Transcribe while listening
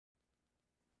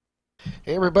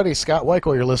Hey everybody, Scott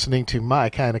Wikle. You're listening to My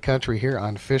Kind of Country here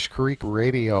on Fish Creek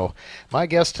Radio. My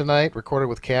guest tonight recorded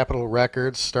with Capitol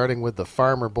Records, starting with the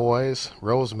Farmer Boys,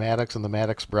 Rose Maddox and the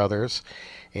Maddox Brothers,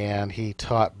 and he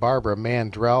taught Barbara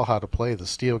Mandrell how to play the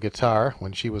steel guitar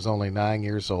when she was only 9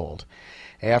 years old.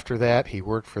 After that, he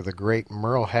worked for the great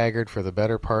Merle Haggard for the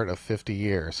better part of 50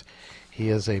 years. He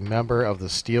is a member of the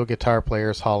Steel Guitar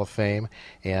Players Hall of Fame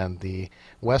and the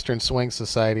Western Swing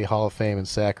Society Hall of Fame in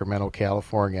Sacramento,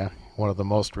 California, one of the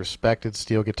most respected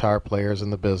steel guitar players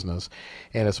in the business.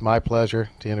 And it's my pleasure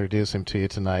to introduce him to you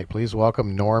tonight. Please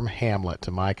welcome Norm Hamlet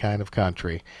to My Kind of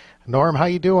Country. Norm, how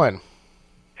you doing?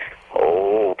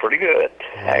 Oh, pretty good,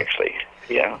 actually.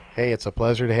 Yeah. Hey, it's a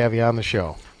pleasure to have you on the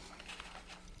show.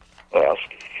 Well, it's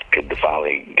good to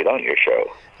finally get on your show.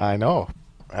 I know.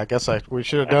 I guess we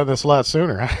should have done this a lot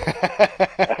sooner.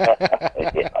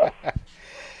 Yeah.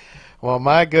 Well,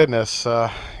 my goodness,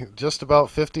 just about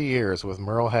 50 years with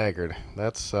Merle Haggard.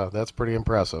 That's pretty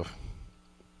impressive.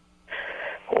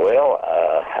 Well,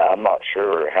 I'm not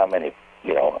sure how many,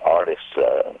 artists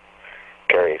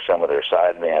carry some of their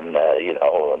sidemen,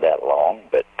 that long,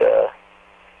 but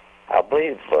I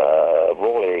believe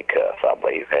Roy Acuff, I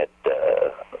believe, had,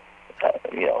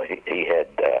 he had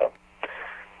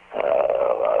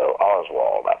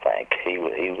Oswald, I think. He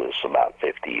was about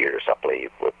 50 years, I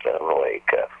believe, with Roy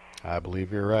Acuff. I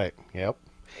believe you're right. Yep.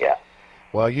 Yeah.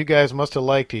 Well, you guys must have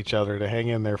liked each other to hang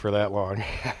in there for that long.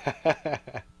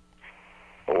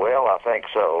 Well, I think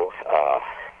so.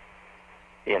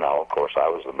 Of course, I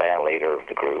was the band leader of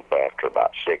the group. After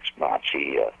about 6 months,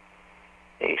 he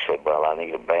said, well, I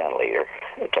need a band leader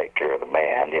to take care of the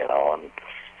band, and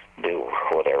do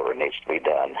whatever needs to be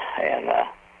done. And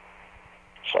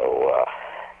so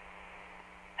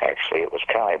actually, it was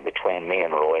kind of between me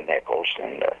and Roy Nichols,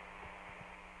 and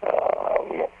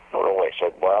Roy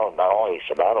said, well, no, he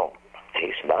said, I don't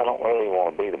really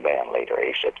want to be the band leader.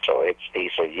 He said, he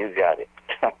said, you got it.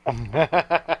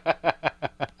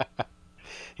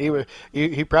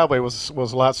 He probably was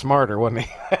a lot smarter, wasn't he?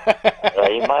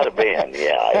 He might have been,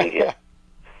 yeah. He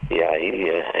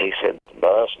said,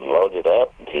 bus and load it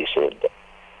up. And he said,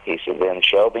 then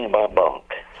show me my bunk.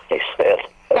 He said.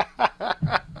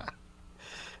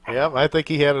 Yep, I think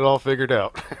he had it all figured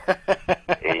out.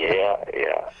 Yeah.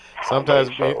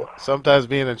 Sometimes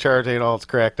being in charge ain't all it's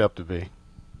cracked up to be.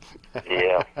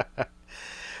 Yeah.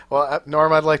 Well,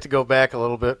 Norm, I'd like to go back a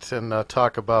little bit and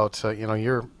talk about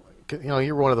you're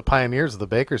one of the pioneers of the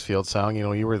Bakersfield sound.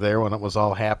 You were there when it was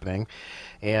all happening,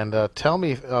 and tell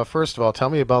me first of all, tell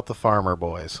me about the Farmer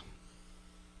Boys.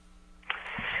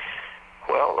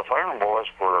 Well, the Farmer Boys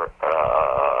were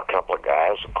a couple of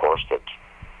guys, of course, that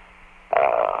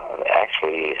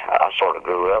actually I sort of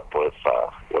grew up with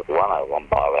one of them,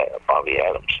 Bobby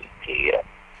Adamson.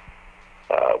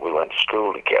 We went to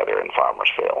school together in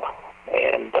Farmersville,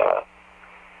 and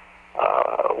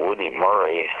Woody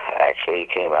Murray actually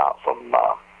came out from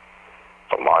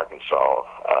Arkansas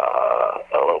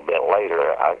a little bit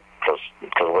later, because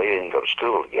we didn't go to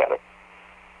school together.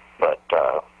 But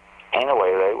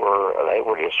anyway, they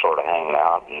were just sort of hanging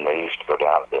out, and they used to go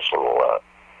down to this little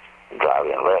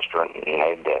drive-in restaurant, and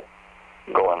they'd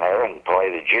go in there and play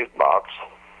the jukebox.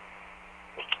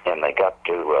 And they got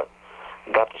to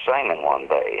singing one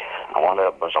day. One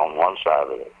of them was on one side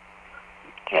of the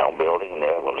building, and the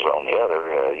other one was on the other.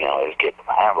 They was getting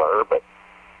a hamburger, but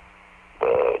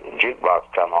the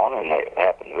jukebox come on, and it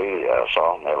happened to be a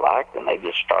song they liked, and they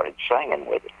just started singing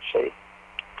with it. See,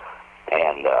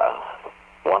 and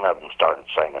one of them started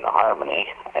singing the harmony,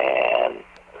 and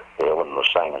the other one was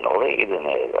singing the lead, and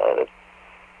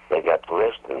they got to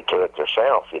listening to it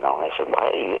themselves. And they said,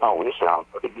 well, hey, we sound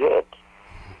pretty good.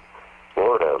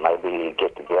 Lord, maybe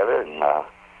get together and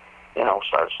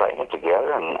start singing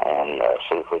together and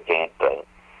see if we can't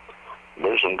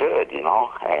do some good,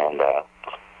 And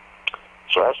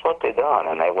so that's what they done,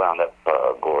 and they wound up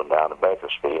going down to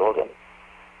Bakersfield and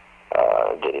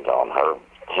getting on Herb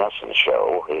Henson's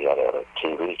show. He had a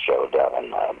TV show down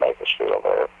in Bakersfield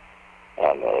there,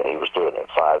 and he was doing it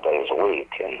 5 days a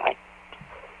week. And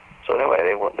so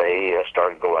anyway, they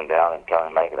started going down and kind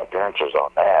of making appearances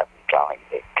on that, kind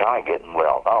of getting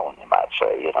well known, you might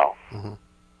say, Mm-hmm.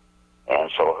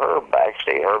 And so Herb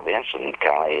Henson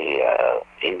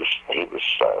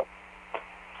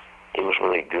he was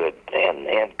really good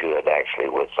and good actually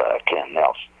with Ken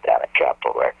Nelson down at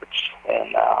Capitol Records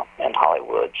in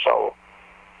Hollywood. So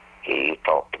he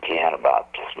talked to Ken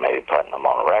about maybe putting them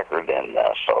on a record, and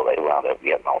so they wound up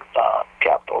getting on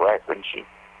Capitol Records,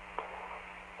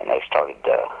 and they started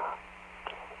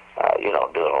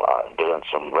doing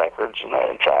some records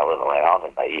and traveling around,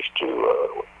 and they used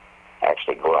to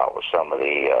actually go out with some of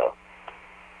the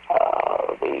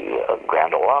the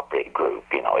Grand Ole Opry group.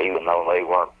 You know, even though they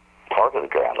weren't part of the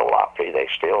Grand Ole Opry, they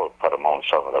still put them on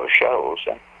some of those shows.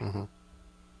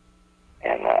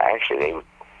 And actually, they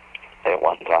at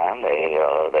one time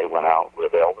they went out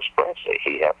with Elvis Presley.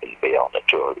 He happened to be on the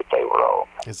tour that they were on.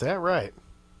 Is that right?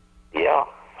 Yeah.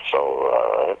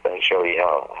 So they show you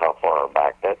how far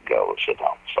back that goes, you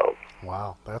know. So.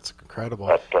 Wow, that's incredible.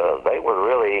 But they were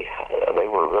really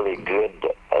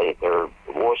good. Their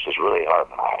voices really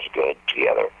harmonized good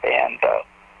together, and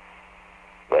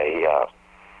they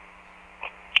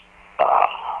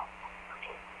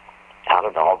I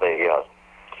don't know,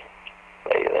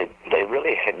 they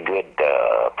really had good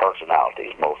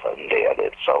personalities. Both of them did.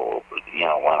 And so, you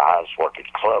know, when I was working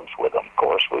clubs with them, of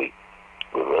course, we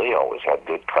really always had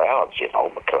good crowds, you know,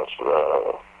 because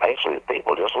basically the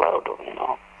people just loved them, you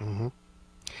know. Mm-hmm.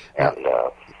 And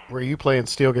were you playing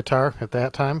steel guitar at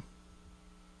that time?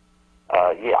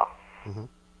 yeah. Mm-hmm.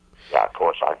 Yeah, of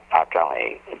course, I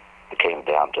kind of came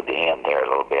down to the end there a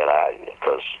little bit,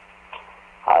 because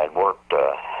I had worked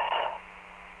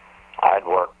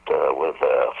with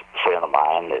a friend of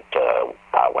mine that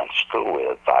I went to school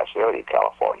with, Visalia,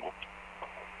 California,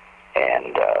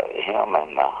 and him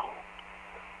and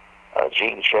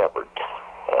Gene Shepard,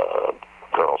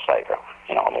 girl singer,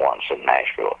 you know, the ones in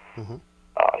Nashville. Mm-hmm.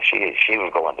 She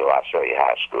was going to Visalia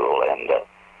High School, and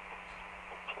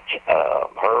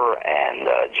her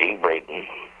and G. Braden,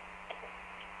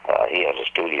 he has a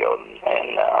studio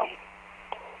and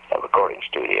a recording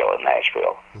studio in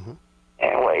Nashville. Mm-hmm.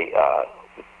 Anyway,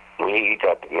 we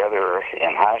got together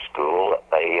in high school.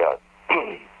 They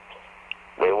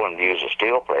wanted to use a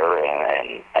steel player,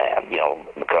 and you know,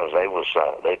 because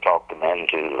they talked them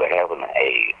into having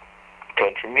a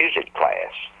country music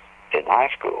class in high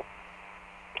school.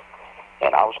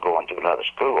 And I was going to another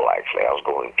school, actually. I was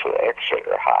going to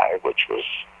Exeter High, which was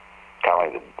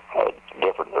kind of a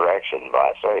different direction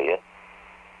by Visalia,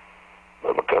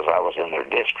 but because I was in their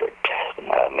district,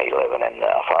 me living in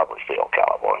Bakersfield,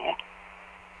 California.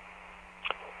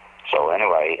 So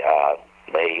anyway,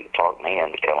 they talked me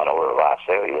into coming over to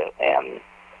Visalia, and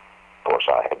of course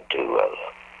I had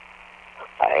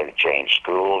to change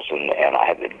schools, and I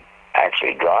had to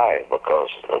actually drive because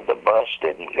the bus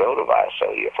didn't go to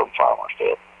Visalia from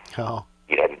Farmersville. Oh.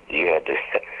 You had to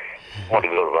want to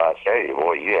go to Visalia,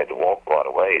 boy, you had to walk quite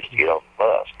a ways to get on the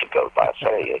bus to go to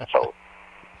Visalia. So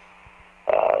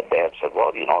Dad said,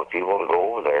 well, you know, if you want to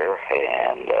go over there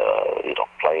and you know,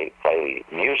 play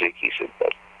music, he said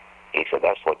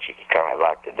that's what you kind of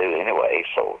like to do anyway.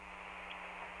 So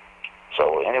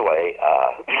anyway,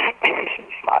 I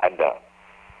kind of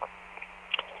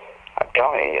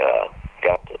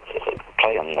got to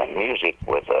playing the music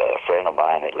with a friend of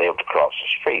mine that lived across the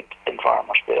street in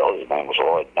Farmersville. His name was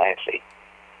Lloyd Massey.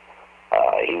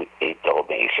 He told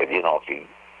me, he said, you know, if you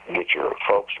get your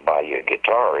folks to buy you a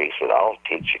guitar, he said, I'll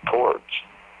teach you chords.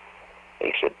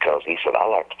 He said, because he said, I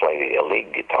like to play the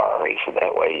lead guitar. He said,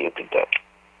 that way you could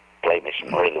play me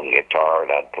some rhythm guitar,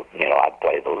 and I'd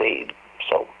play the lead.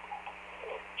 So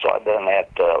I've done that.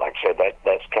 Like I said,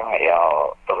 that's kind of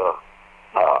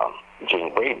how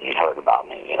Gene Breeden heard about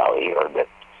me. You know, he heard that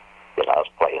I was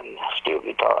playing steel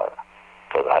guitar,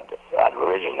 because I'd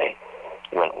originally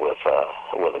went with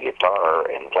a guitar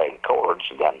and played chords.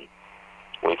 And then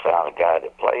we found a guy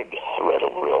that played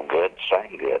real good,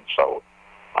 sang good. So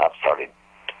I started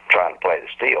trying to play the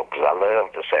steel because I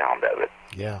loved the sound of it.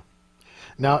 Yeah.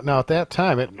 Now at that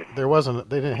time, they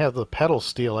didn't have the pedal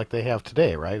steel like they have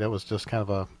today, right? It was just kind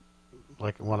of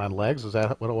like one on legs. Is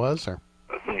that what it was? Or?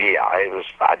 Yeah, it was.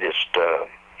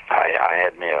 I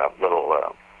had me a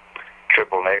little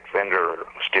triple neck Fender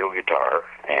steel guitar,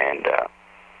 and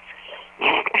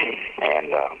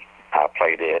I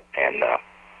played it, and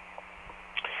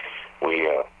we,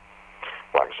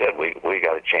 like I said, we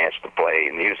got a chance to play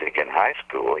music in high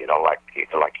school. You know, like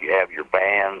you have your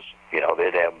bands. You know,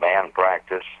 they'd have band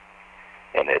practice,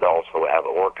 and they'd also have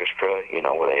an orchestra. You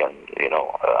know, where they had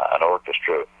an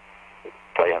orchestra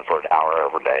playing for an hour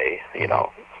every day. You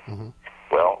know. Mm-hmm.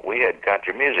 Well, we had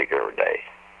country music every day.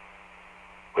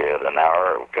 We had an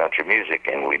hour of country music,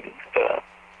 and we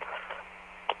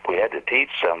had to teach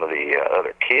some of the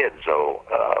other kids, though,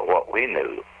 what we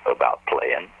knew about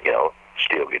playing, you know,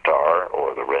 steel guitar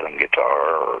or the rhythm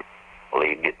guitar or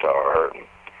lead guitar and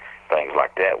things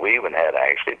like that. We even had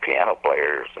actually piano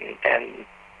players and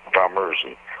drummers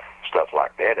and stuff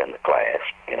like that in the class,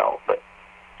 you know, but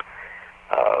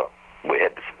we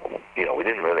had, you know, we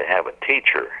didn't really have a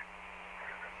teacher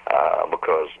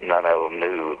because none of them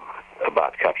knew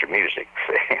about country music.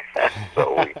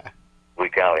 So we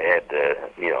kind of had to,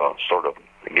 you know, sort of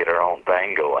get our own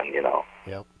thing going, you know.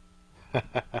 Yep.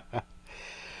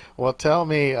 Well, tell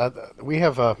me, we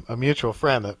have a mutual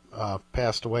friend that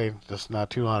passed away just not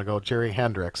too long ago, Jerry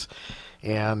Hendricks,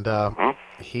 and Hmm.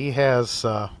 he has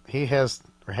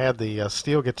had the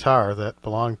steel guitar that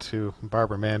belonged to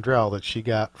Barbara Mandrell that she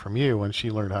got from you when she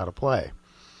learned how to play,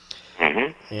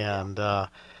 Hmm. and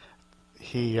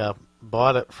he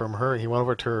bought it from her. He went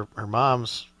over to her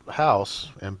mom's house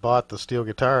and bought the steel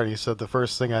guitar, and he said the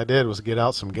first thing I did was get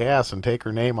out some gas and take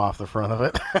her name off the front of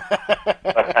it.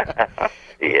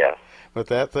 Yeah. But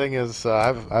that thing is,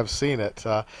 I've seen it.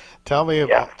 Tell me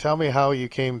Yeah. tell me how you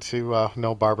came to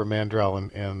know Barbara Mandrell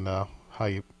and how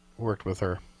you worked with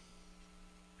her.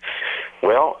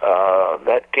 Well,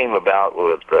 that came about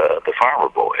with the Farmer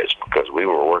Boys because we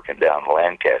were working down in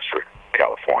Lancaster,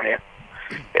 California,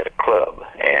 at a club,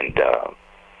 and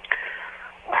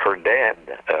her dad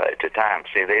at the time,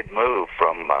 see, they'd moved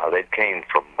from, they came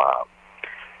from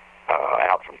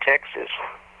out from Texas.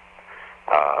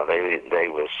 They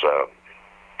was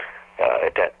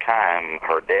at that time,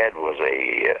 her dad was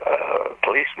a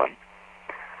policeman.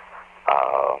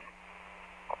 I'm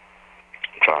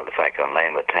trying to think of the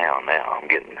name of the town now. I'm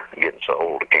getting so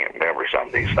old I can't remember some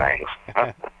of these things.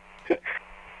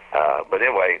 But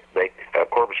anyway,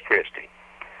 Corpus Christi.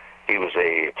 He was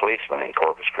a policeman in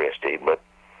Corpus Christi, but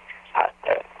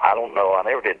I don't know. I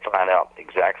never did find out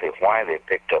exactly why they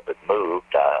picked up and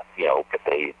moved. But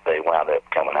they wound up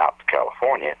coming out to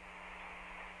California,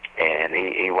 and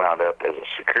he wound up as a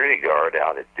security guard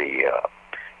out at the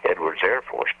Edwards Air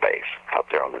Force Base out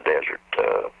there on the desert,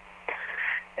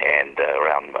 and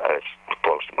around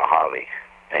close to Mojave.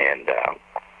 And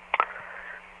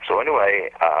so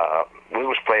anyway, we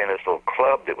was playing this little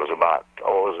club that was about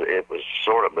it was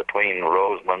sort of between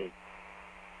Roseman,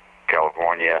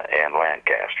 California, and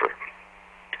Lancaster.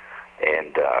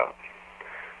 And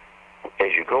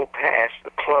as you go past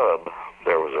the club,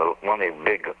 there was one of the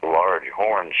big, large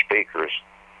horn speakers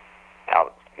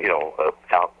out,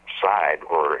 outside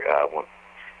where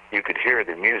you could hear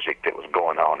the music that was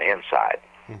going on inside.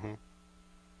 Hmm.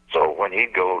 So when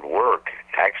he'd go to work,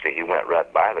 actually he went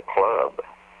right by the club,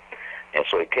 and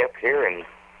so he kept hearing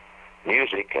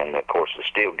music and, of course, the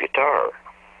steel guitar.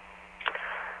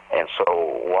 And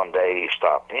so one day he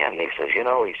stopped in, and he says,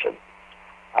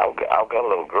 I've got a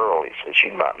little girl. He said,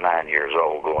 she's about 9 years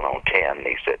old, going on 10.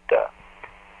 He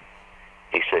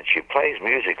said, she plays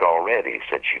music already. He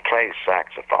said, she plays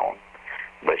saxophone,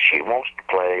 but she wants to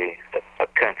play a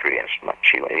country instrument.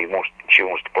 She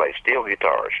wants to play steel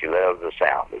guitar. She loves the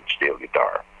sound of steel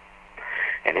guitar.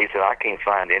 And he said, I can't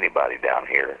find anybody down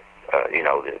here,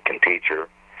 that can teach her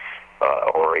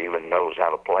or even knows how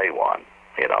to play one.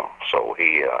 So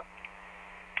he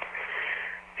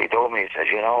told me, he said,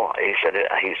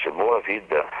 boy, if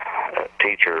you'd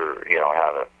teach her,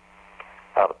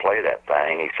 how to play that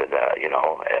thing, he said,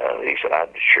 he said,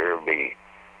 I'd sure be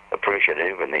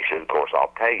appreciative. And he said, of course,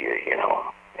 I'll pay you,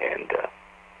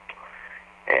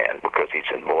 and because he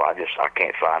said, boy, I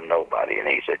can't find nobody. And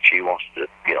he said, she wants to,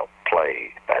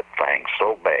 play that thing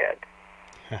so bad.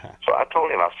 So I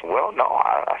told him, I said, well, no,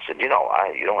 I said, you don't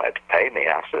have to pay me.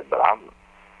 I said, but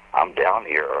I'm down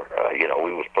here.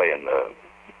 We was playing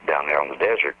down there on the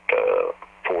desert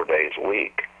 4 days a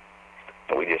week.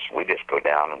 And we just go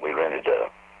down and we rented a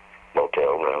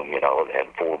motel room. It had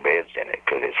 4 beds in it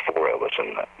because there's 4 of us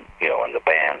in the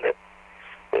band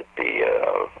that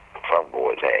the Farm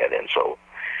Boys had. And so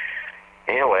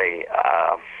anyway,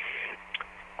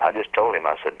 I just told him,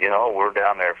 I said, we're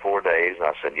down there 4 days.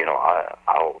 I said,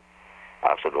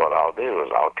 I said, what I'll do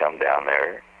is I'll come down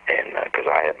there, and because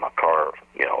I had my car,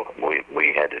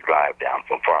 we had to drive down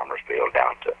from Farmersville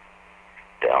down to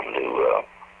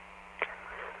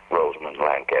Roseman,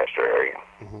 Lancaster area.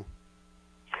 Hmm.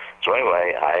 So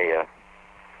anyway, I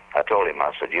told him,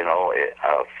 I said,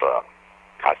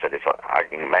 if I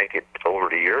can make it over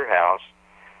to your house,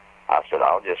 I said,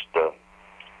 I'll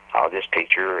just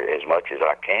teach her as much as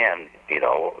I can,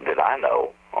 that I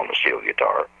know on the steel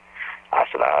guitar. I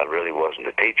said, I really wasn't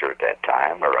a teacher at that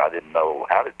time, or I didn't know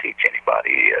how to teach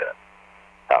anybody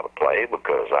how to play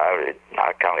because I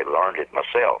kind of learned it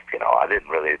myself. I didn't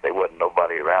really, there wasn't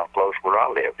nobody around close where I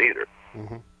lived either.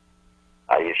 Hmm.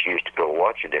 I just used to go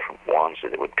watch the different ones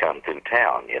that would come through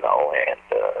town, and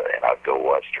I'd go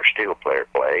watch their steel player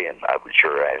play, and I would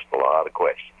sure ask a lot of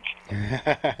questions.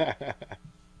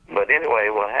 But anyway,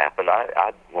 what happened,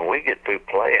 I when we get through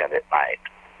playing at night,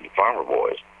 the Farmer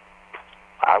Boys,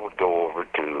 I would go over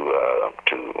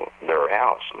to their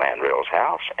house, Mandrell's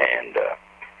house, and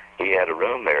he had a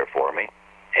room there for me.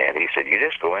 And he said, you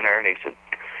just go in there, and he said,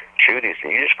 shoot, he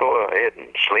said, you just go ahead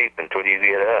and sleep until you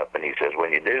get up. And he says,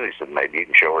 when you do, he said, maybe you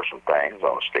can show her some things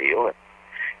on steel.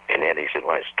 And then he said,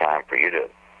 when it's time for you to,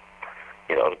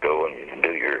 to go and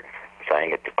do your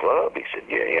thing at the club, he said,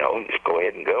 just go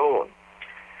ahead and go. And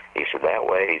he said, that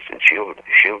way, he said,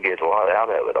 she'll get a lot out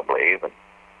of it, I believe. And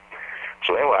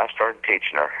so anyway, I started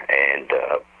teaching her, and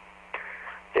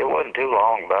it wasn't too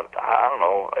long, but I don't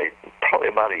know, probably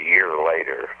about a year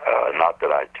later. Not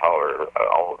that I taught her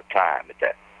all the time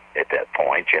at that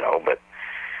point, but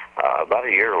about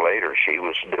a year later, she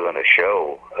was doing a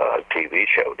show, a TV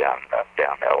show down in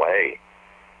L.A.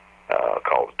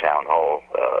 Called the Town Hall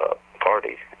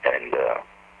Party, and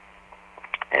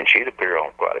she'd appear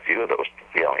on quite a few of those.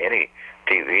 Any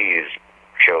TV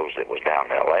shows that was down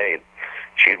in L.A.,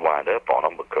 she'd wind up on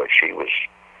them because she was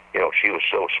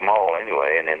so small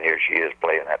anyway, and then here she is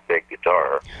playing that big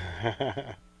guitar,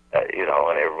 and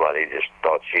everybody just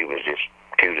thought she was just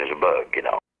cute as a bug,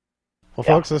 Well,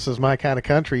 folks, this is My Kind of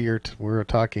Country. We're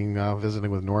talking,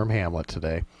 visiting with Norm Hamlet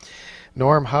today.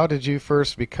 Norm, how did you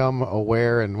first become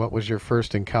aware, and what was your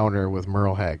first encounter with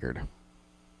Merle Haggard?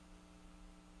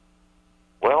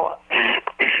 Well,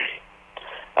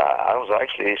 I was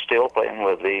actually still playing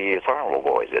with the Farmer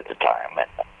Boys at the time, and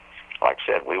like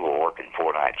I said, we were working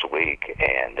 4 nights a week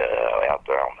and out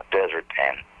there on the desert,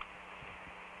 and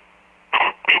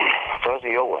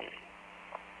Fuzzy Owen,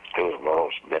 who was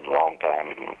Merle's been a long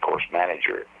time, of course,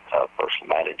 personal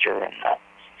manager,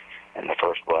 and the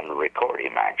first one to record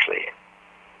him, actually.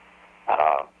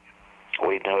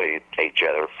 We knew each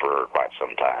other for quite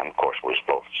some time. Of course, we was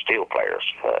both steel players.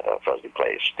 Fuzzy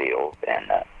plays steel,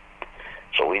 and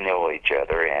so we knew each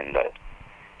other, and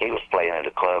he was playing at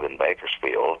a club in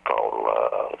Bakersfield called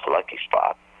Lucky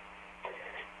Spot,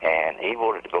 and he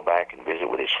wanted to go back and visit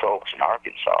with his folks in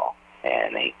Arkansas.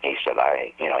 And he said,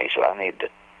 I need to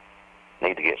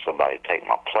get somebody to take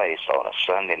my place on a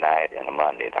Sunday night and a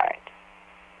Monday night.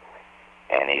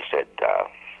 And he said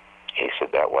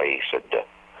that way.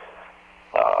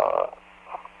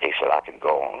 He said I can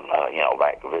go on,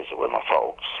 back to visit with my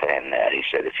folks. And he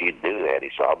said, if you do that,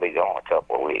 he said, I'll be gone a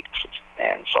couple of weeks.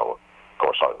 And so, of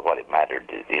course, what it mattered,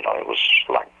 it was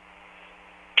like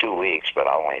 2 weeks, but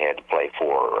I only had to play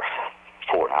four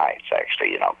nights,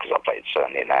 actually, because I played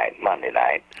Sunday night, Monday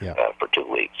night, for 2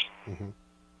 weeks. Mm-hmm.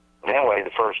 Anyway, the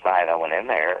first night I went in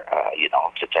there,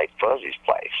 to take Fuzzy's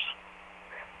place,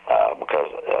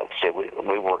 because see,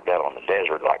 we worked out on the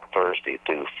desert like Thursday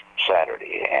through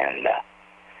Saturday, and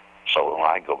so when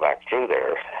I go back through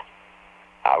there,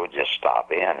 I would just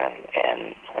stop in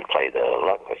and play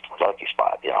the lucky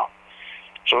spot,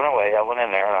 So anyway, I went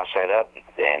in there and I sat up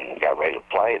and got ready to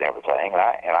play and everything,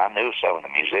 and I knew some of the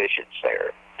musicians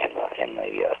there in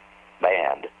the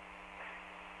band,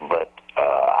 but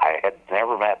I had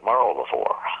never met Merle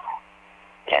before,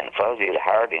 and Fuzzy had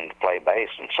hired him to play bass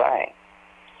and sing.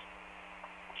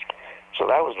 So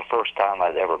that was the first time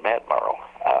I'd ever met Merle.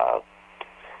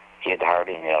 He had hired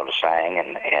him, to sing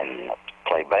and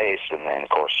play bass, and then, of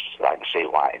course, I can see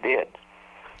why he did.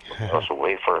 So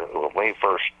when we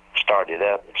first started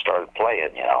up and started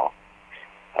playing,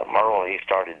 Merle, he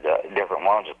started different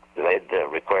ones. They'd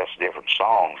request different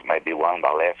songs, maybe one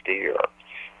by Lefty or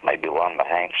maybe one by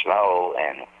Hank Snow,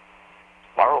 and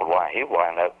Merle, he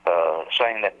wound up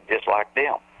singing that just like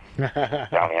them.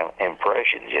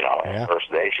 Impressions,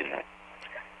 impersonation.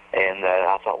 And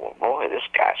I thought, well, boy, this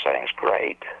guy sings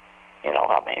great. He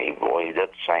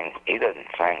doesn't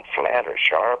sing flat or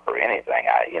sharp or anything.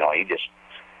 He just,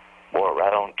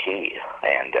 right on key.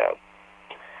 And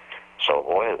so,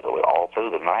 boy, all through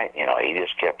the night, he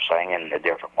just kept singing the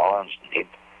different ones. He'd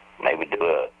maybe do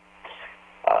a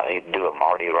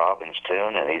Marty Robbins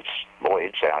tune, and he'd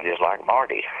sound just like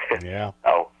Marty. Yeah.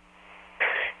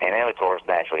 And then, of course,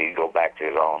 naturally, he'd go back to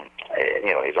his own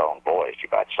voice, you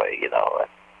might say,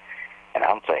 And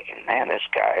I'm thinking, man, this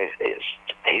guy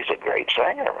he's a great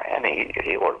singer, man.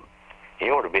 He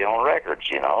ought to be on records,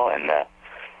 And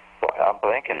I'm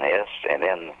thinking this, and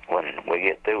then when we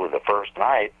get through with the first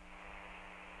night,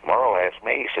 Merle asked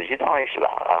me, he said, I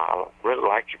really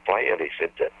like your playing. He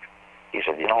said,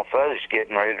 Fuzzy's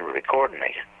getting ready to record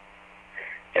me.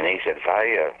 And he said, if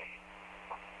I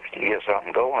get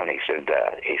something going, he said,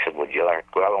 would you like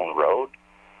to go out on the road?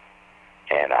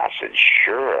 And I said,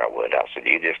 sure I would. I said,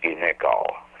 you just give me a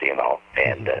call,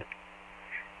 And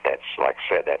that's, like I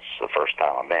said, that's the first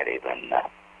time I met him. And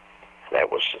that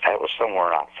was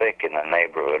somewhere, I think, in the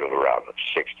neighborhood of around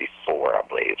 64, I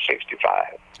believe,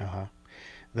 65. Uh-huh.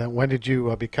 Then when did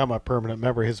you become a permanent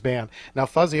member of his band? Now,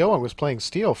 Fuzzy Owen was playing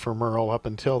steel for Merle up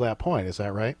until that point. Is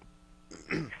that right?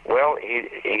 Well,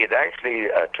 he had actually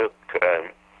took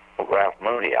Ralph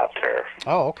Mooney out there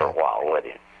for a while with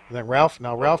him. And then Ralph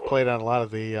played on a lot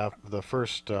of the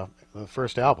first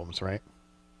albums, right?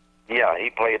 yeah, he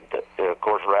played. Of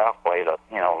course, Ralph played a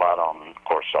lot on, of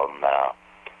course, on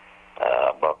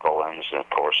Woodlands, and of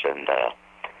course, and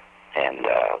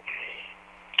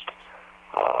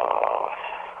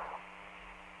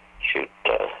shoot,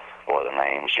 what are the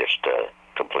names? Just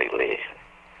completely.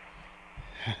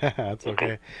 That's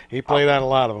okay. He played on a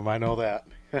lot of them. I know that.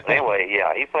 Anyway,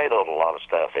 yeah, he played on a lot of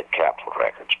stuff at Capitol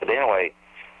Records. But anyway,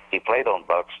 he played on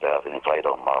Buck stuff, and he played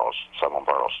on some of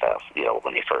Merle stuff,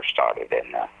 when he first started.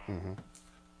 And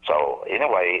so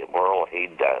anyway, Merle,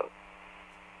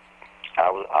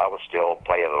 I was still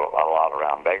playing a lot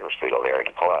around Bakersfield there in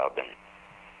the club, and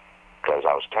because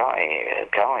I was kind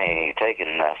of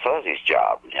taking Fuzzy's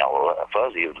job.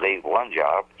 Fuzzy would leave one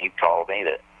job, he'd call me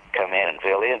to come in and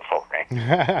fill in for me.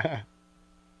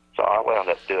 So I wound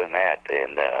up doing that,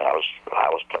 and I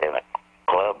was playing a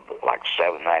club like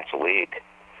 7 nights a week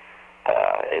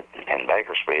in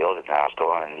Bakersfield, and I was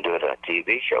going and doing a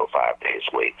TV show 5 days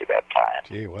a week at that time.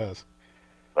 Gee whiz.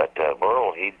 But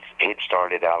Merle, he'd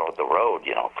started out on the road,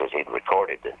 because he'd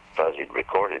recorded it. Fuzzy'd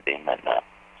recorded him, and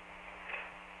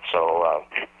so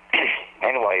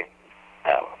anyway,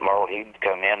 Merle, he'd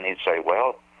come in and he'd say,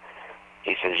 well,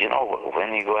 he says,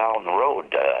 when you go out on the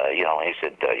road, he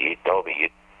said, you told me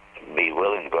you'd be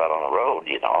willing to go out on the road,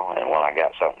 and when I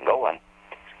got something going,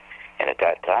 and at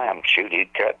that time, shoot,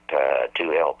 he'd cut 2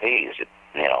 LPs,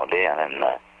 then, and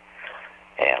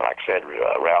like I said,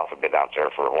 Ralph had been out there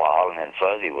for a while, and then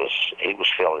Fuzzy was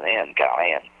filling in,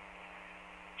 kind of in.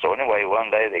 So anyway,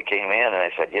 one day they came in and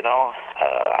they said,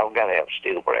 I've got to have a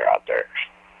steel player out there.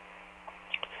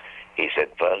 He said,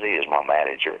 Fuzzy is my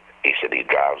manager. He said he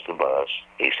drives the bus.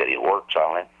 He said he works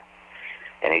on it.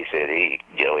 And he said he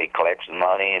collects the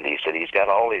money, and he said he's got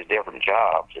all these different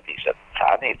jobs. And he said,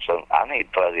 I need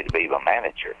Fuzzy to be my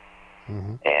manager.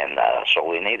 And so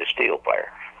we need a steel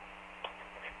player.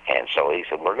 And so he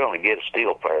said, we're going to get a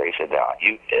steel player. He said, now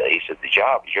he said the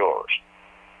job is yours.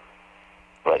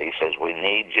 But he says, we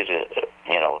need you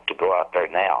to go out there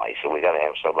now. He said, we got to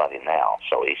have somebody now.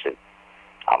 So he said,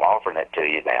 I'm offering it to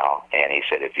you now. And he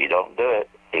said, if you don't do it,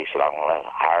 he said, I'm going to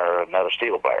hire another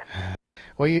steel player.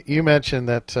 Well, you mentioned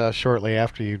that shortly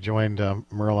after you joined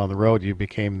Merle on the Road, you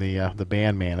became the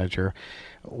band manager.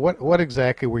 What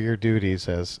exactly were your duties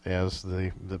as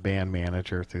the band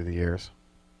manager through the years?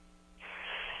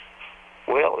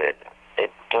 Well, it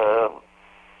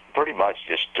pretty much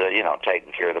just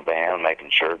taking care of the band, making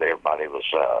sure that everybody was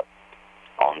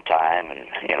on time and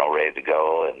ready to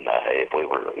go, and if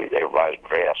everybody's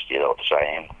dressed the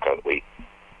same, because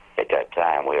at that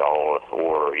time we all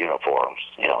wore uniforms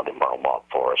that Merle bought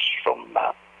for us from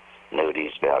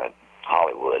Nudies down in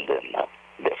Hollywood and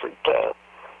different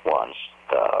ones.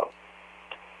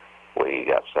 We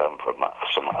got some from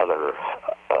some other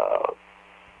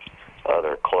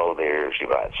clothiers, you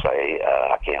might say.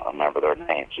 I can't remember their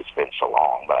names. It's been so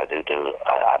long, but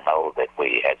I know that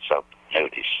we had some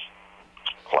Nudies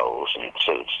clothes and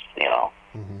suits,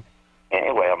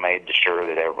 Anyway, I made sure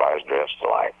that everybody's dressed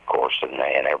alike, of course, and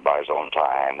everybody's on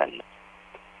time, and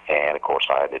of course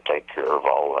I had to take care of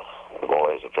all the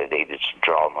boys if they needed some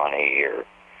draw money or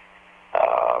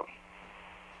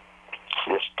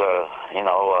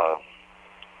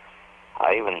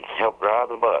I even helped drive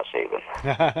the bus even.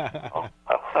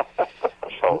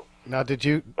 So now,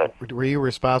 were you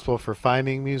responsible for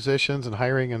finding musicians and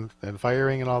hiring and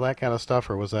firing and all that kind of stuff,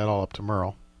 or was that all up to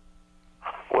Merle?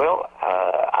 Well,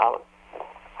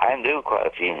 I knew quite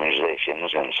a few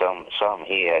musicians, and some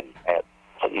he had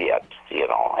yet,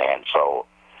 and so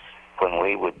when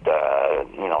we would,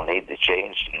 need to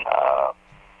change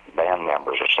band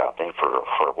members or something for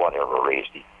whatever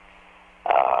reason,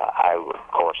 I would,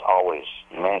 of course, always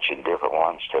mention different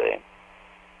ones to him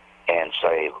and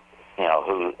say,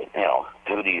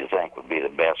 who do you think would be the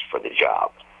best for the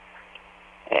job?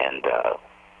 And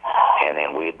then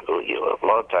a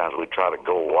lot of times we'd try to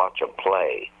go watch them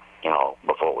play,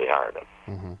 before we hired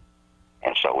them.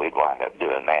 And so we'd wind up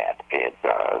doing that.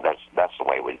 That's the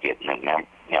way we'd get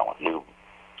new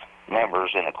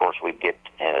members, and of course we'd get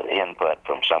input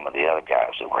from some of the other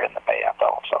guys that were in the band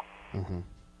also.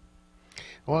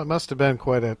 Well, it must have been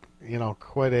quite a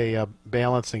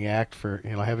balancing act for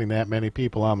having that many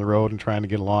people on the road and trying to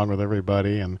get along with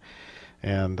everybody and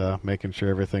making sure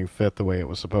everything fit the way it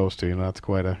was supposed to. That's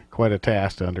quite a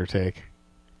task to undertake.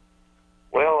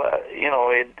 Well,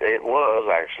 it was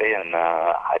actually, and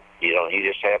you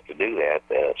just have to do that.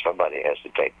 Somebody has to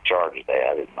take charge of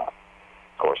that, and of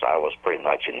course I was pretty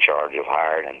much in charge of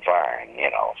hiring and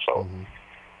firing. So.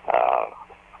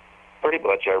 Pretty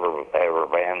much every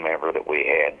band member that we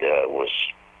had was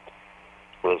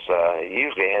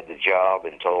usually had the job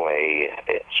until they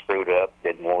screwed up,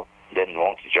 didn't didn't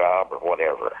want the job or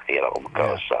whatever,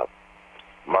 because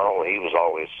Merle, he was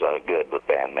always good with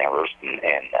band members and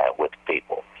with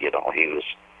people. He was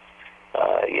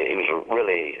a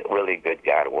really, really good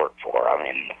guy to work for. I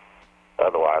mean,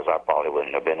 otherwise I probably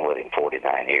wouldn't have been with him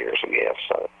 49 years, I guess.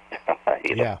 So,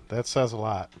 yeah, that says a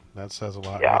lot. That says a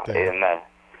lot yeah, right there. and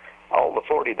all the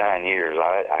 49 years,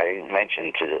 I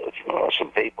mentioned to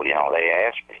some people, they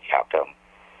asked me, how come,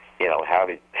 how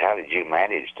did you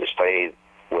manage to stay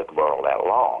with Merle that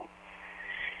long?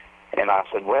 And I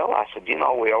said, we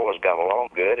always got along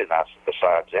good. And I said,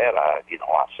 besides that, I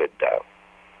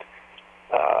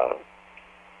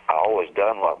always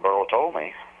done what Merle told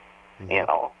me, and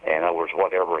it was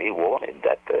whatever he wanted,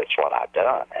 that's what I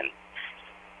done. And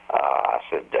I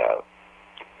said,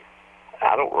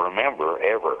 I don't remember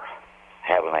ever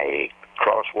having a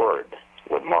crossword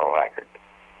with Merle Haggard.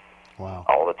 Wow.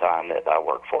 All the time that I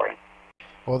worked for him.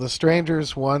 Well, the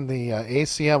Strangers won the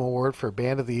ACM Award for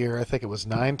Band of the Year. I think it was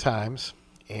 9 times.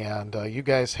 And you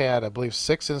guys had, I believe,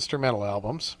 6 instrumental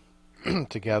albums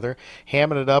together.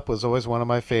 Hamming It Up was always one of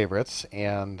my favorites.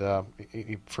 And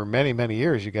for many, many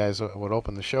years, you guys would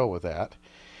open the show with that.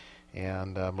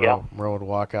 And Merle would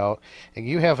walk out. And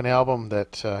you have an album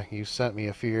that you sent me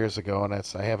a few years ago, and I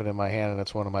have it in my hand, and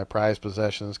it's one of my prized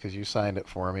possessions because you signed it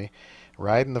for me.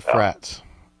 Ridin The Frets.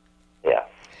 Yeah.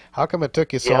 How come it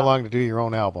took you so long to do your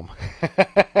own album?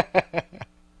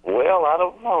 Well, I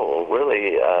don't know.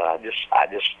 Really, I just,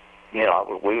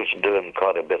 we was doing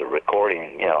quite a bit of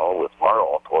recording, with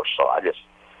Merle, of course. So I just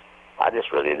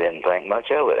really didn't think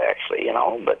much of it, actually,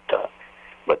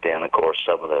 But then, of course,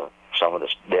 some of the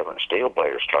different steel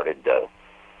players started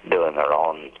doing their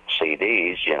own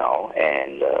CDs,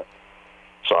 and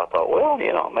so I thought, well,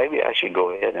 maybe I should go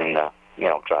ahead and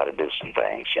try to do some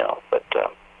things, But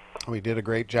we did a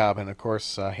great job, and of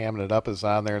course, Hamming It Up is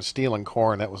on there, and Stealing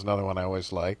Corn, that was another one I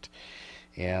always liked.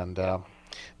 And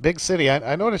Big City,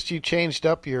 I noticed you changed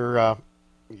up your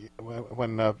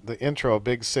when the intro,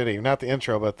 Big City, not the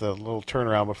intro, but the little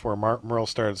turnaround before Merle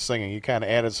started singing. You kind of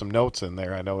added some notes in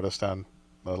there, I noticed, on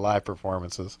the live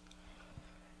performances.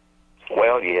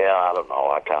 Well, yeah, I don't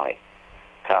know. I kind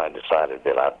of decided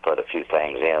that I'd put a few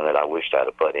things in that I wished I'd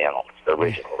have put in on the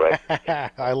original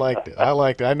record. I liked it.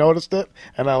 I noticed it,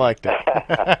 and I liked it.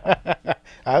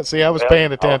 I was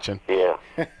paying attention. Yeah.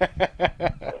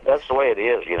 That's the way it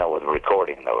is, with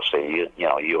recording, though. See,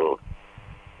 you'll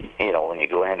when you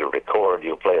go in to record,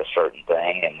 you'll play a certain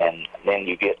thing, and then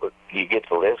you get to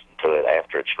listen to it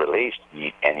after it's released,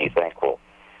 and you think, well,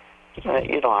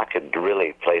 I could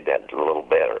really play that a little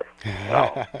better.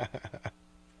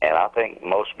 And I think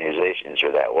most musicians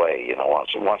are that way.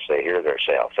 Once they hear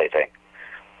themselves, they think,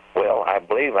 well, I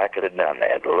believe I could have done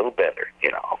that a little better.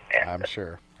 And,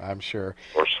 I'm sure.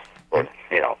 Or,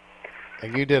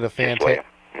 And you did a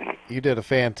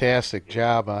fantastic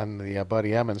job on the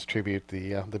Buddy Emmons tribute,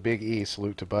 the Big E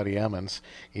salute to Buddy Emmons.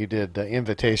 You did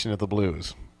Invitation to the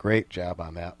Blues. Great job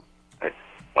on that.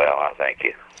 Well, I thank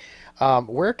you.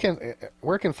 Where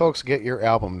can folks get your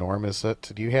album, Norm? Do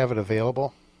you have it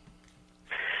available?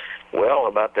 Well,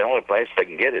 about the only place they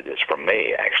can get it is from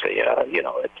me, actually. I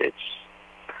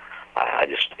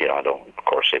just, I don't, of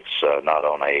course, it's not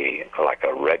on a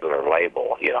regular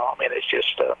label, it's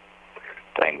just a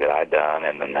thing that I done,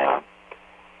 and then the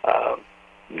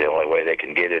only way they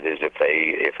can get it is if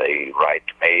they write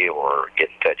to me or get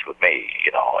in touch with me,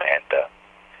 and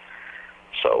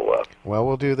so. Well,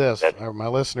 we'll do this. My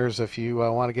listeners, if you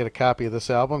want to get a copy of this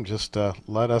album, just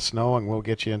let us know, and we'll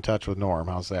get you in touch with Norm.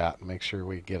 How's that? Make sure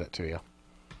we get it to you.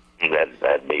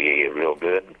 That'd be real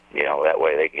good. That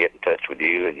way they can get in touch with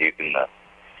you, and you can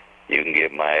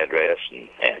give my address,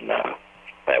 and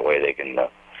that way they can.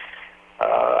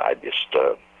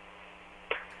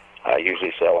 I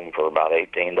usually sell them for about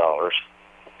 $18,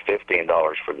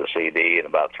 $15 for the CD, and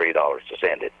about $3 to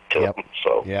send it to them.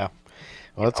 So yeah.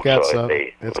 Well, it's got some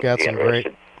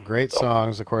great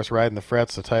songs. Of course, Ridin The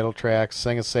Frets, the title track,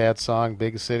 Sing a Sad Song,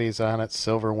 Big City's on it,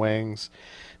 Silver Wings,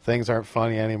 Things Aren't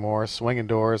Funny Anymore, Swinging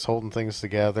Doors, Holding Things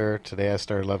Together, Today I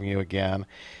Started Loving You Again,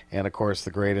 and of course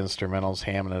the great instrumentals,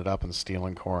 Hamming It Up and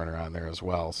Stealing Corn are on there as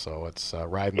well. So it's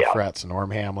Ridin The Frets,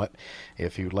 Norm Hamlet.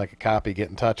 If you'd like a copy, get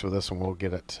in touch with us, and we'll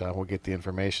get it. We'll get the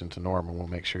information to Norm, and we'll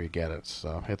make sure you get it.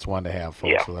 So it's one to have,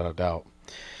 folks, without a doubt.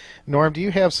 Norm, do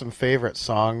you have some favorite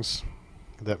songs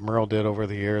that Merle did over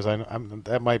the years?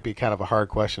 That might be kind of a hard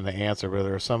question to answer, but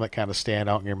there are some that kind of stand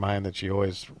out in your mind that you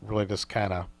always really just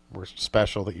kind of were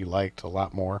special, that you liked a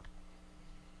lot more.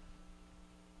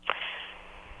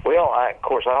 Well, of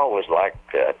course, I always liked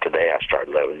Today I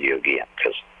Started Loving You Again,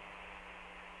 because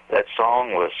that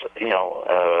song was,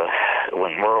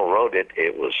 when Merle wrote it,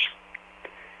 it was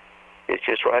it's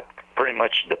just right, pretty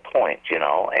much the point, you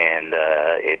know, and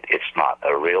it's not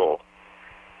a real.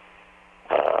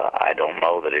 I don't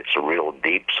know that it's a real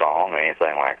deep song or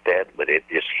anything like that, but it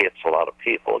just hits a lot of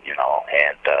people, you know,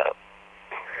 and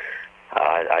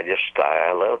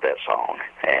I love that song,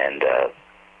 and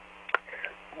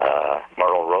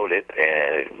Merle wrote it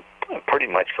pretty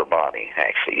much for Bonnie,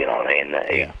 actually, you know what I mean?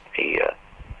 Yeah.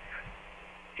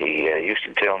 He used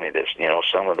to tell me this, you know,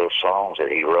 some of those songs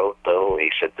that he wrote, though,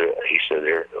 he said they're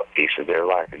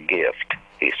like a gift.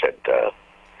 He said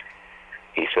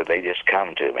they just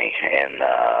come to me, and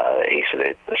he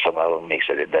said some of them. He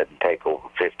said it doesn't take over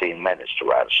 15 minutes to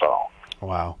write a song.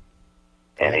 Wow.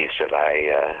 And he said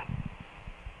I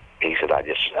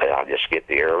just get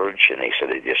the urge, and he said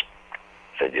it just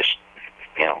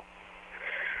you know.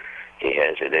 He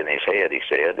has it in his head, he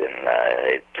said, and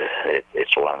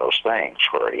it's one of those things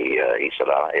where he said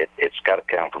it's got to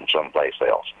come from someplace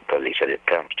else, because he said it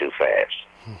comes too fast.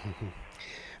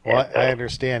 Well, I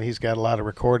understand he's got a lot of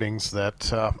recordings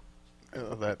that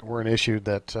weren't issued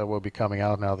that will be coming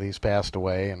out now that he's passed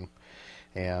away,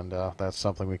 and that's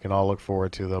something we can all look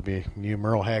forward to. There'll be new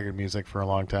Merle Haggard music for a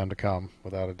long time to come,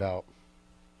 without a doubt.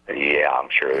 Yeah, I'm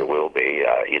sure there will be,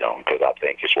 you know, because I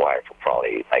think his wife will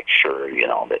probably make sure, you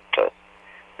know, that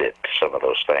some of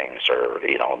those things are,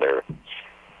 you know,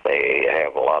 they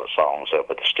have a lot of songs up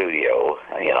at the studio,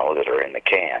 you know, that are in the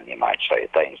can, you might say,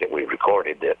 things that we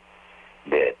recorded that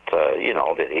you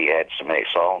know, that he had so many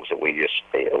songs that we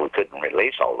couldn't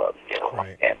release all of them, you know.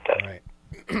 Right. And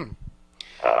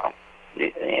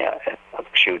yeah,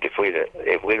 shoot, if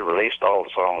we'd released all the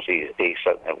songs he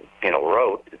you know,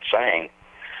 wrote and sang,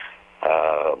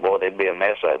 boy, there'd be a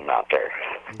mess of them out there.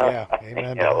 Yeah,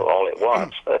 amen. You know, all at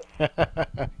once. There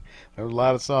were a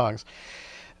lot of songs.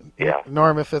 Yeah.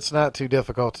 Norm, if it's not too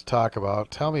difficult to talk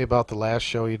about, tell me about the last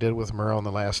show you did with Merle and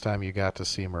the last time you got to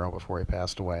see Merle before he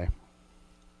passed away.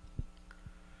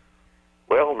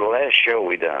 Well, the last show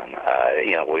we done,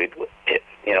 you know,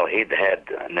 he'd had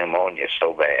pneumonia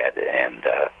so bad, and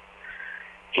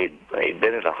he'd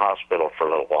been in the hospital for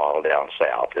a little while down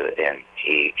south, and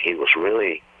he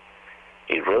really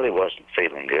wasn't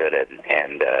feeling good,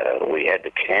 and we had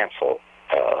to cancel.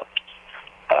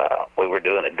 We were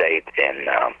doing a date in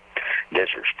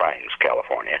Desert Springs,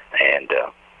 California, and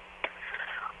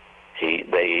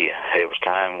it was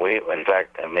time. In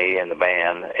fact, me and the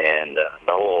band and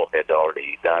Noel had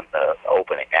already done the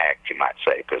opening act, you might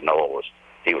say, because Noel was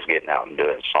getting out and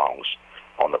doing songs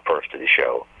on the first of the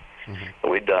show. Mm-hmm.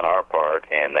 We'd done our part,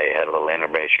 and they had a little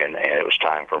intermission, and it was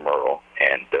time for Merle,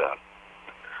 and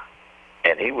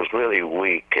he was really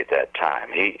weak at that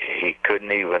time. He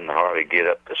couldn't even hardly get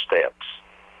up the steps.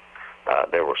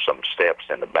 There were some steps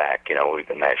in the back, you know. We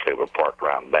were parked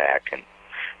around back, and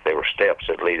there were steps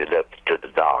that leaded up to the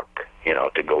dock, you know,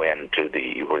 to go into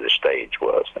where the stage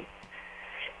was. And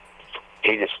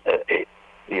he just,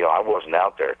 you know, I wasn't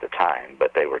out there at the time,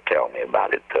 but they were telling me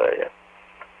about it.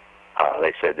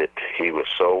 They said that he was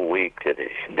so weak that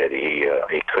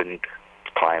he couldn't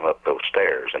climb up those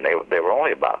stairs, and they were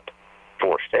only about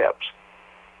 4 steps.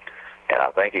 And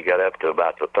I think he got up to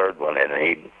about the 3rd one, and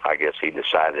I guess he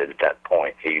decided at that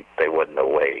point there wasn't no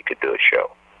way he could do a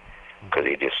show, because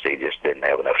he just didn't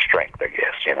have enough strength, I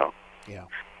guess, you know. Yeah.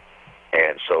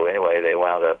 And so anyway, they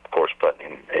wound up, of course, putting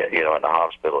him, you know, in the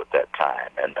hospital at that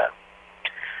time,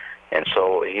 and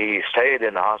so he stayed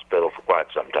in the hospital for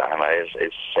quite some time.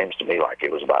 It seems to me like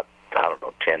it was about, I don't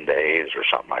know, 10 days or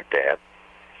something like that,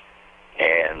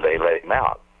 and they let him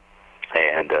out.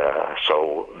 And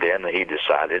so then he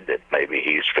decided that maybe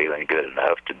he's feeling good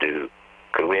enough to do,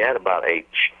 because we had about 8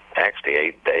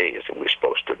 days that we were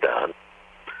supposed to have done.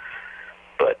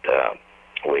 But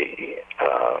we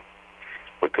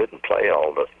couldn't play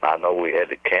all the. I know we had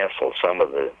to cancel some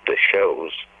of the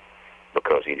shows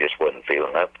because he just wasn't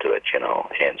feeling up to it, you know.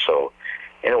 And so,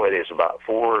 anyway, there's about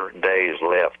 4 days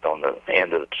left on the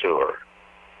end of the tour,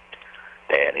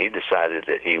 and he decided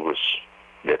that he was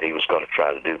going to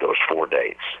try to do those 4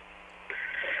 dates.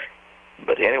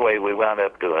 But anyway, we wound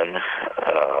up doing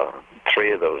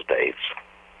 3 of those dates.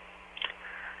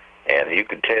 And you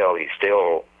could tell he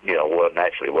still, you know,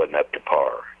 wasn't up to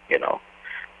par, you know.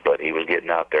 But he was getting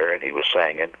out there and he was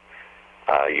singing.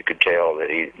 You could tell that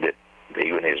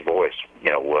even his voice, you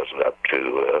know, wasn't up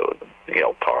to, you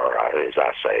know, par, as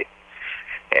I say.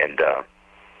 And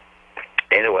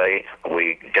anyway,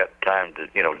 we got time to,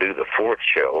 you know, do the 4th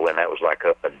show, and that was like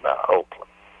up in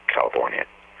Oakland, California.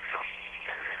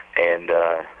 And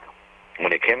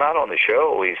when he came out on the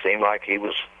show, he seemed like he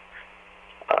was.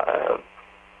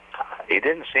 He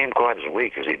didn't seem quite as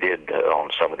weak as he did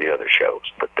on some of the other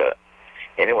shows. But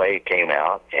anyway, he came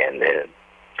out, and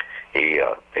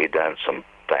he done some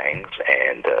things,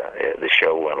 and the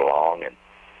show went along, and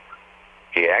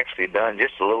he actually done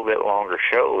just a little bit longer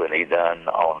show than he done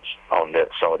on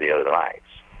some of the other nights,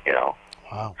 you know.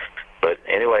 Wow. But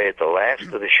anyway, at the last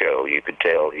of the show, you could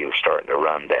tell he was starting to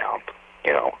run down.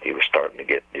 You know, he was starting to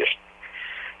get just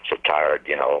so tired,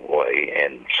 you know, boy.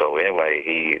 And so anyway,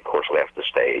 he of course left the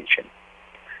stage, and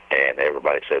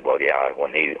everybody said, well, yeah,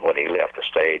 when he left the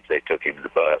stage, they took him to the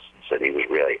bus and said he was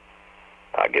really,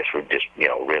 I guess, we're just, you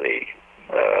know, really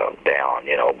down,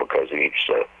 you know, because I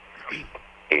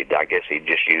guess he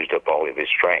just used up all of his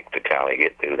strength to kind of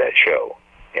get through that show,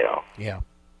 you know. Yeah.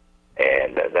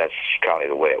 And that's kind of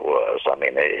the way it was. I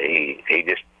mean,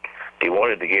 he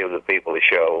wanted to give the people a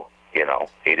show, you know.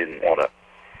 He didn't want to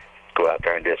go out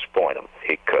there and disappoint them,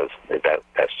 because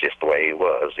that's just the way he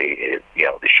was. You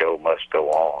know, the show must go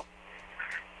on.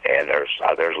 And there's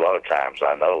a lot of times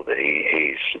I know that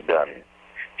he's done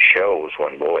shows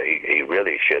when, boy, he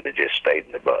really should have just stayed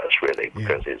in the bus, really,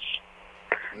 because his,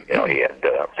 you know, he had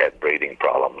breathing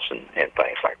problems and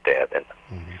things like that, and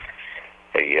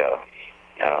he,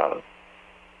 of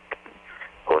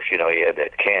course, you know, he had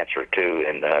that cancer too,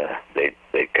 and they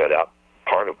cut out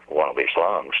part of one of his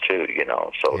lungs too, you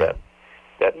know, so that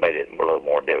made it a little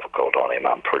more difficult on him,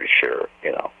 I'm pretty sure,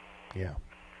 you know. Yeah.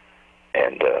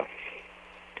 And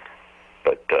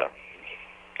but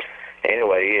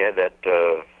anyway, he had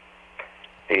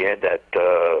that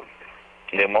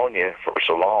pneumonia for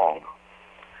so long,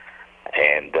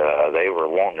 and they were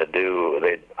wanting to do.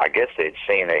 I guess they'd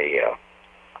seen a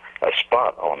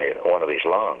spot on one of his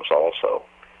lungs also,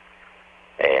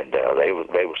 and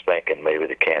they was thinking maybe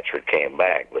the cancer had came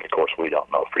back, but of course we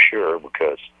don't know for sure,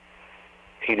 because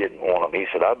he didn't want him. He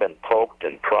said, I've been poked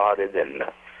and prodded and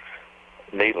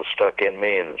needles stuck in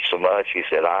me and so much. He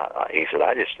said, I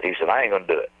ain't gonna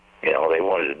do it. You know, they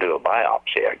wanted to do a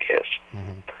biopsy, I guess.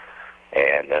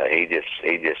 And he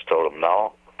just told them,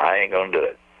 no, I ain't gonna do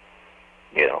it.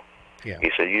 You know. Yeah.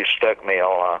 He said, you stuck me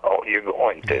all you're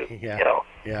going to. Yeah. You know.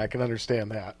 Yeah, I can understand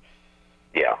that.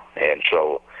 Yeah, and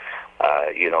so,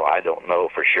 you know, I don't know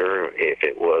for sure if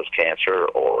it was cancer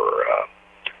or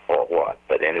what.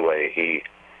 But anyway, he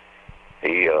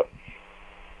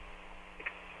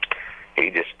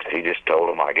just told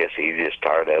him, I guess he just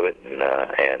tired of it,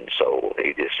 and so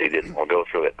he didn't want to go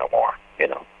through it no more. You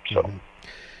know. So.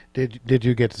 Did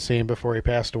you get to see him before he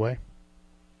passed away?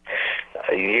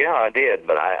 Yeah, I did,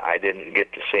 but I didn't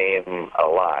get to see him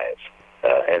alive.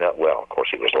 And well, of course,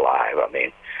 he was alive. I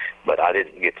mean, but I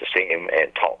didn't get to see him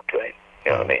and talk to him.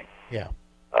 You know what I mean? Yeah.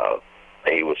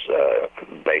 He was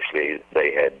basically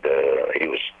he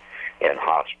was in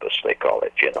hospice, they call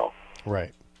it. You know.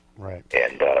 Right. Right.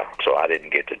 And so I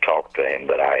didn't get to talk to him,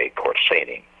 but I, of course, seen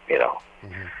him. You know.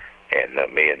 And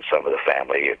me and some of the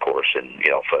family, of course, and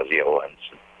you know, Fuzzy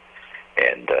Owens.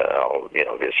 And all of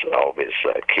his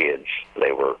kids,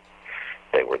 they were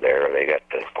there. They got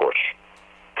to, of course,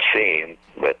 see him,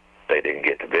 but they didn't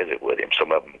get to visit with him.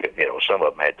 Some of them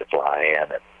had to fly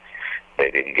in, and they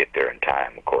didn't get there in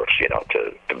time, of course, you know,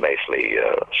 to basically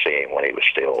see him when he was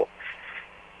still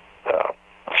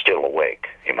awake,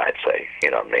 you might say.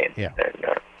 You know what I mean? Yeah.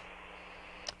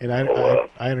 And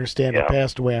I understand he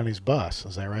passed away on his bus.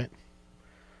 Is that right?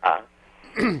 I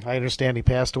understand he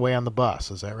passed away on the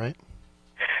bus. Is that right?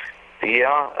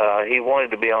 Yeah, he wanted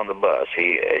to be on the bus.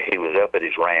 He was up at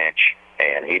his ranch,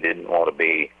 and he didn't want to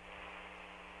be.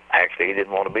 Actually, he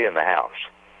didn't want to be in the house.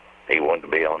 He wanted to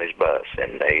be on his bus,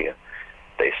 and they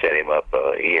set him up.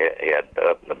 He had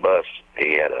up in the bus.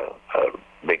 He had a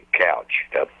big couch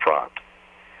up front,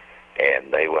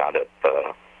 and they wound up.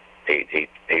 He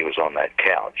was on that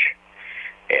couch,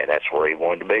 and that's where he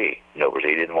wanted to be. In other words,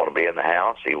 he didn't want to be in the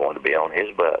house. He wanted to be on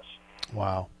his bus.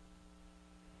 Wow.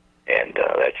 And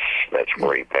that's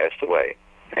where he passed away,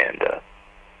 and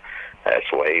that's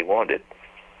the way he wanted it.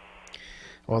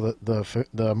 Well, the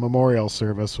memorial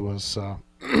service was,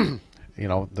 you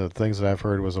know, the things that I've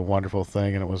heard was a wonderful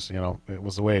thing, and it was, you know, it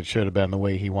was the way it should have been, the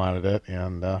way he wanted it,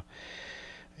 and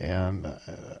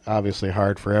obviously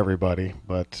hard for everybody,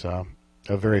 but a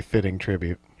very fitting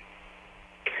tribute.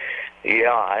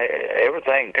 Yeah,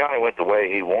 everything kind of went the way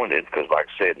he wanted, because, like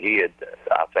I said,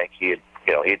 I think he'd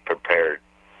prepared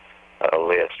a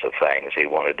list of things he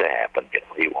wanted to happen.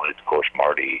 He wanted, of course,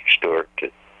 Marty Stewart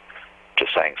to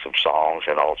sing some songs,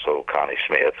 and also Connie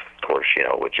Smith, of course, you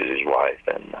know, which is his wife,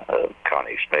 and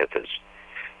Connie Smith has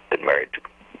been married to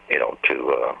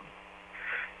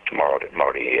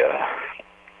Marty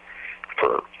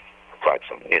for quite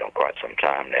some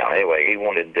time now. Anyway, he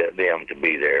wanted them to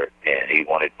be there, and he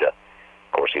wanted, of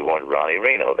course, he wanted Ronnie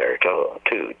Reno there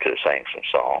too to sing some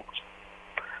songs,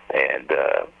 and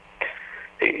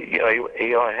he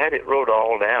had it wrote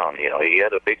all down. He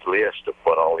had a big list of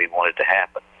what all he wanted to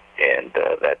happen, and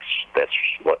that's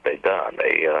what they done.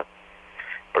 They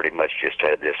pretty much just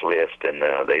had this list, and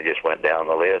they just went down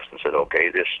the list and said, okay,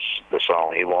 this is the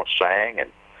song he wants sang,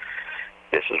 and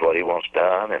this is what he wants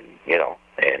done, and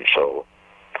and so,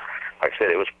 like I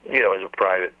said, it was a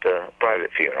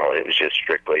private funeral. It was just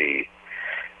strictly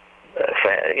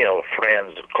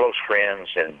friends, close friends,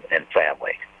 and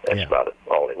family. That's about it,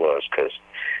 all it was.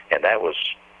 And there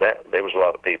was a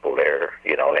lot of people there,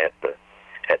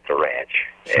 at the ranch,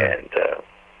 sure. And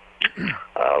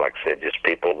like I said, just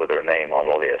people with their name on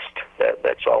the list.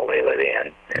 That's all they let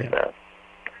in. And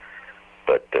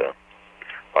but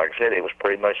like I said, it was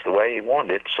pretty much the way he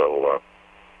wanted it. So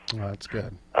that's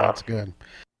good. That's good.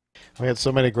 We had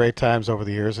so many great times over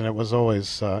the years, and it was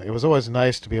always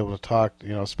nice to be able to talk,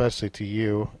 especially to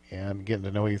you, and getting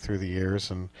to know you through the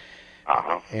years, and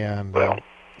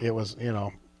it was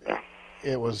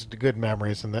it was good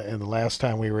memories, and the last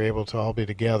time we were able to all be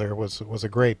together was a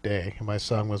great day. My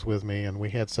son was with me, and we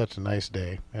had such a nice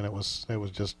day, and it was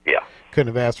just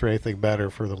couldn't have asked for anything better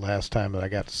for the last time that I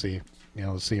got to see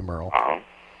Merle.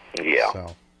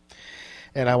 So,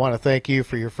 and I want to thank you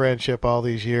for your friendship all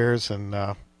these years, and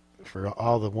for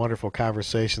all the wonderful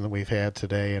conversation that we've had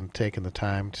today, and taking the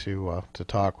time to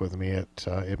talk with me.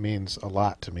 It means a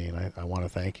lot to me, and I want to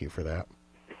thank you for that.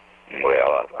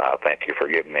 Well, I thank you for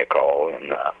giving me a call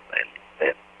and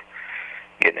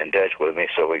getting in touch with me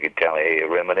so we could kind of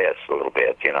reminisce a little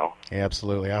bit,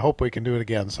 Absolutely. I hope we can do it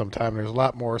again sometime. There's a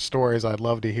lot more stories I'd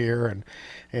love to hear,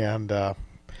 and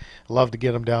love to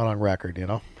get them down on record,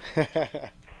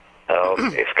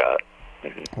 Okay, Scott.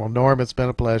 Well, Norm, it's been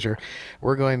a pleasure.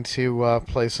 We're going to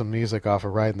play some music off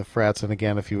of Ridin The Frets, and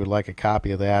again, if you would like a copy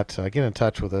of that, get in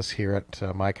touch with us here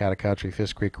at My Kind of Country,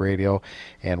 Fish Creek Radio,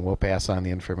 and we'll pass on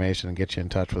the information and get you in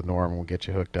touch with Norm, and we'll get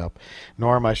you hooked up.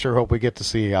 Norm, I sure hope we get to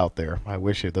see you out there. I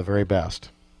wish you the very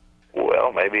best.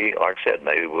 Well, maybe, like I said,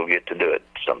 maybe we'll get to do it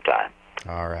sometime.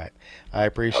 All right. I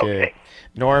appreciate it.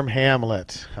 Norm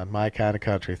Hamlet on My Kind of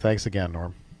Country. Thanks again,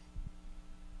 Norm.